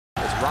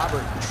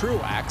Robert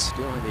Truax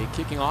doing the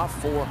kicking off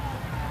for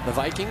the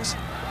Vikings.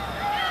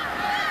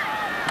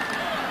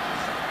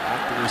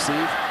 Back to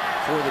receive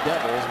for the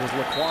Devils was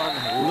LeQuan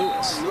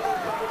Lewis.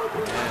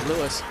 And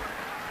Lewis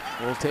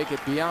will take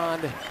it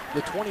beyond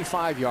the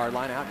 25-yard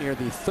line out near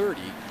the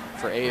 30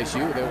 for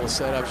ASU. They will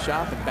set up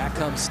shop, and back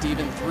comes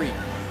Stephen Threet.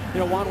 You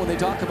know, Juan, when they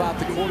talk about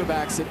the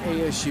quarterbacks at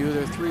ASU,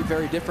 they're three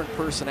very different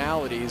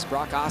personalities.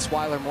 Brock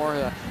Osweiler, more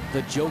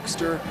the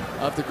jokester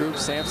of the group.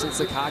 Samson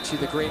Sakachi,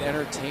 the great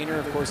entertainer.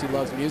 Of course, he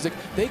loves music.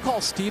 They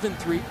call Stephen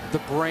Threet the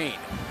brain,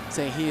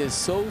 saying he is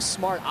so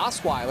smart.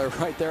 Osweiler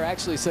right there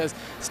actually says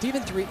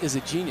Stephen Threet is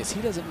a genius.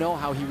 He doesn't know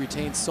how he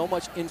retains so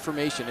much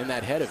information in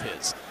that head of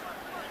his.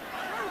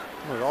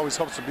 Well, it always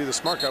helps to be the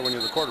smart guy when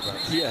you're the quarterback.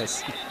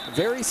 Yes,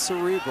 very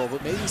cerebral,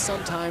 but maybe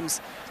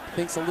sometimes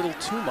thinks a little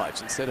too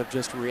much instead of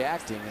just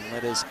reacting and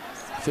let his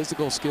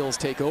physical skills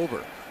take over.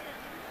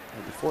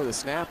 And before the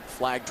snap,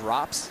 flag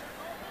drops.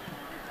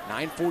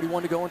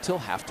 9:41 to go until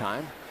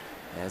halftime.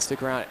 And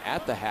stick around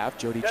at the half.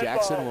 Jody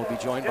Jackson will be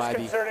joined by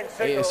the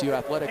ASU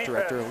Athletic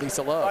Director,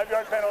 Lisa Love.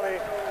 5-yard penalty,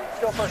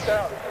 still first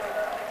down.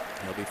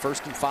 It'll be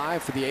 1st and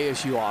 5 for the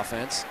ASU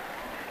offense.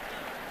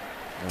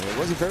 And it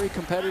was a very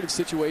competitive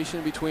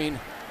situation between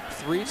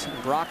Threet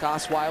and Brock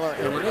Osweiler,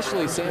 and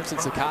initially Samson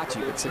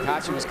Sakachi, but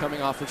Sakachi was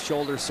coming off of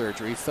shoulder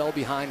surgery. He fell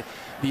behind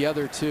the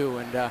other two,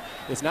 and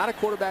it's not a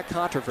quarterback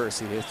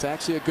controversy. It's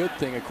actually a good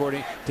thing,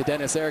 according to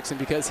Dennis Erickson,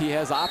 because he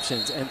has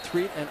options, and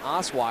Threet and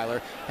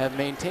Osweiler have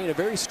maintained a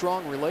very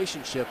strong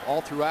relationship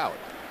all throughout.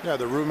 Yeah,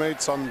 they're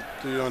roommates in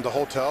the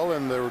hotel,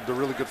 and they're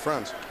really good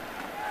friends.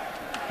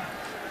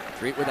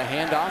 Threet with a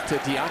handoff to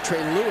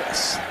Deantre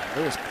Lewis.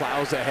 Lewis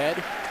plows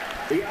ahead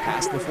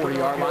past the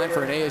 40-yard line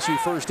for an ASU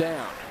first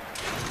down.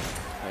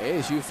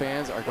 ASU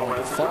fans are going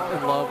to fall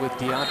in love with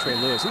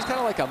Deantre Lewis. He's kind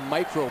of like a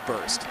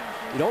microburst.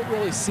 You don't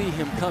really see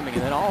him coming,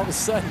 and then all of a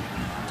sudden,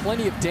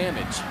 plenty of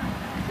damage.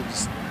 You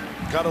just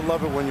gotta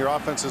love it when your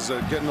offense is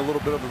getting a little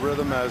bit of a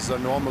rhythm, as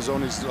Noel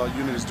Mazzoni's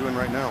unit is doing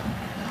right now.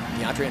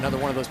 Deantre, another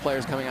one of those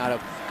players coming out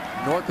of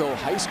Norco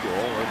High School,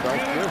 where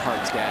Garth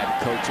Earhart's dad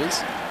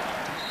coaches.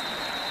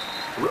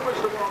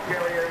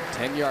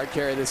 10-yard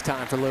carry this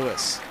time for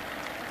Lewis.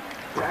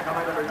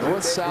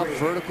 North-south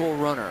vertical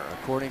runner,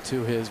 according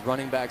to his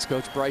running backs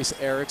coach, Bryce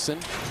Erickson.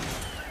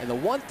 And the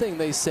one thing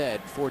they said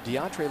for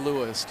Deantre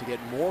Lewis to get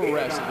more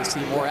reps and to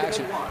see more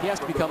action, he has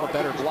to become a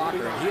better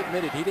blocker. And he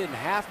admitted he didn't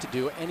have to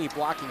do any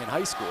blocking in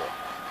high school.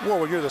 Well,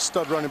 when you're the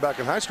stud running back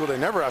in high school, they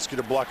never ask you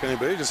to block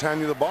anybody. They just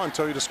hand you the ball and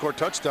tell you to score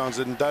touchdowns.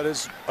 And that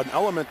is an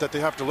element that they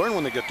have to learn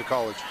when they get to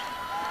college.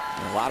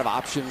 And a lot of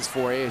options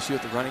for ASU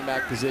at the running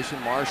back position.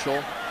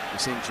 Marshall,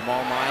 we've seen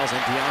Jamal Miles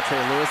and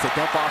Deantre Lewis. The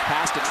dump off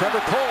pass to Trevor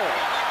Kohl.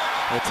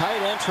 The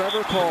tight end,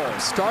 Trevor Kohl,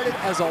 started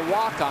as a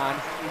walk-on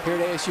here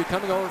at ASU,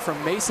 coming over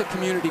from Mesa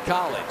Community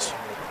College.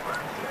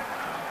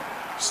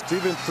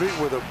 Stephen Threet,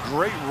 with a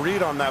great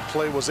read on that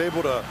play, was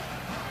able to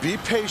be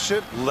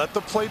patient, let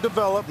the play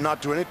develop,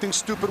 not do anything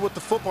stupid with the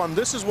football, and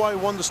this is why he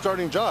won the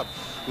starting job.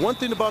 One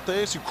thing about the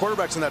ASU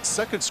quarterbacks in that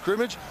second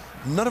scrimmage,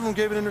 none of them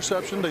gave an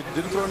interception. They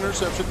didn't throw an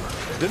interception,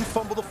 didn't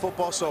fumble the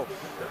football, so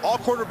all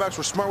quarterbacks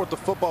were smart with the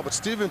football, but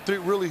Stephen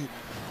Threet really,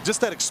 just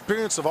that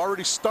experience of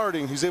already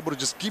starting, he's able to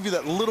just give you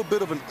that little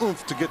bit of an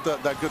oomph to get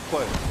that good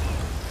play.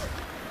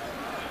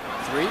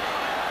 Threet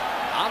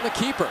on the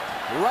keeper,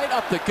 right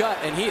up the gut,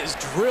 and he is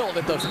drilled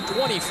at the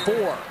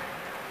 24.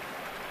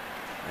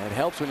 It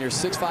helps when you're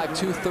 6'5",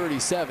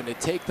 237 to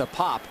take the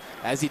pop,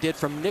 as he did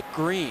from Nick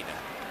Green,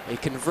 a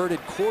converted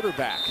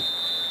quarterback.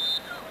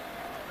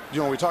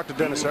 You know, we talked to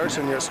Dennis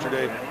Erickson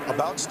yesterday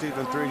about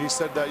Stephen Threet. He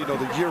said that, you know,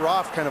 the year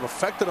off kind of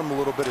affected him a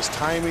little bit, his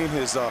timing,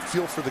 his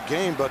feel for the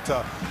game, but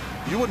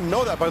you wouldn't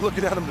know that by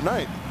looking at him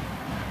tonight.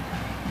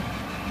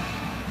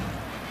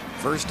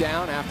 First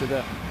down after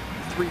the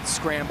Threet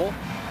scramble.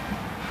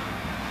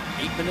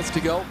 8 minutes to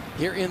go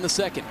here in the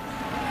second.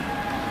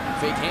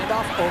 Fake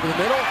handoff over the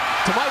middle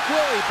to Mike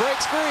Willie,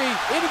 breaks free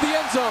into the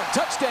end zone.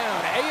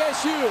 Touchdown,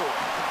 ASU.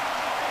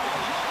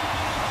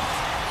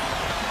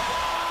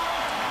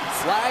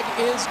 Flag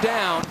is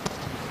down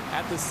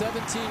at the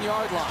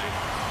 17-yard line.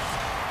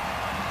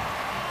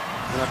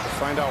 We'll have to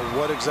find out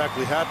what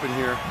exactly happened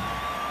here.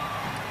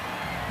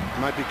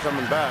 Might be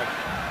coming back.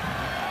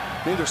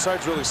 Neither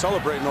side's really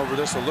celebrating over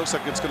this, so it looks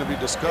like it's going to be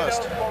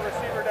discussed. Yeah,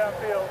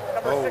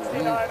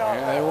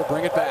 they will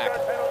bring it back.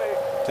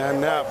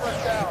 Dan Knapp.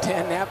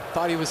 Dan Knapp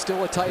thought he was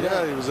still a tight end.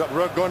 Yeah, he was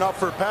going out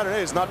for a pattern.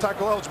 Hey, it's not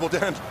tackle eligible,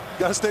 Dan.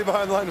 Got to stay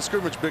behind the line of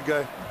scrimmage, big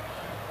guy.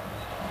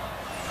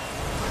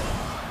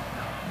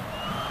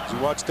 As you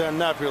watch Dan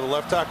Knapp here, the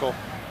left tackle.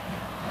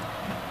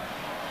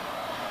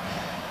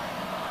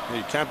 Hey,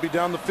 you can't be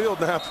down the field,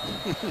 Knapp.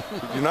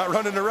 You're not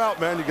running the route,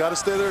 man. You got to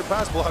stay there at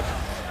pass block.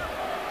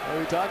 Well,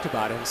 we talked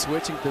about him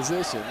switching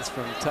positions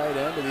from tight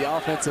end to the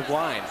offensive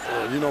line.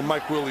 You know,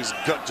 Mike Willie's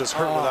gut just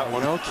hurt with that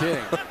one. No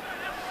kidding.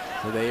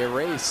 So they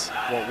erase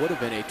what would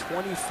have been a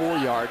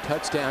 24-yard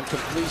touchdown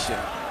completion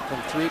from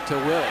Threet to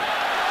Willie.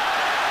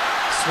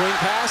 Swing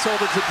pass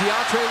over to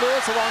Deantre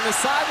Lewis along the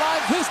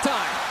sideline. This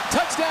time,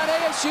 touchdown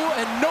ASU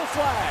and no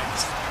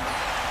flags.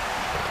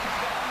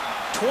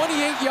 28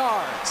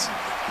 yards.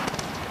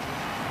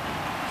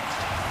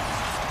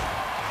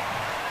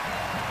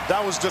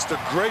 That was just a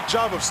great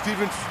job of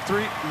Stephen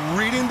Threet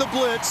reading the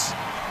blitz,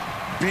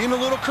 being a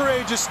little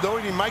courageous,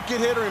 knowing he might get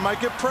hit or he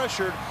might get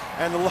pressured,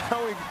 and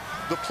allowing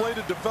the play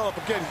to develop.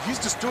 Again, he's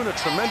just doing a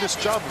tremendous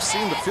job of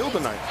seeing the field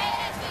tonight.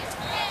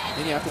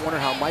 Then you have to wonder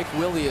how Mike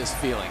Willie is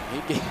feeling.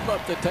 He gave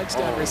up the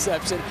touchdown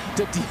reception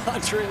to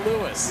Deantre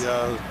Lewis.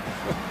 Yeah.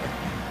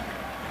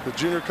 The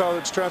junior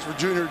college transfer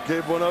junior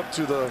gave one up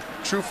to the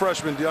true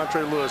freshman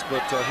Deantre Lewis,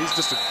 but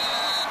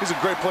he's a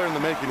great player in the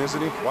making,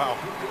 isn't he? Wow.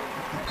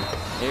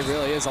 He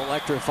really is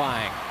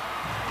electrifying.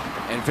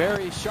 And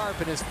very sharp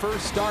in his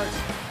first start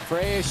for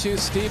ASU.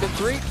 Stephen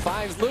Threet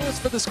finds Lewis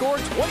for the score,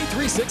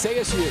 23-6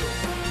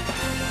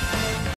 ASU.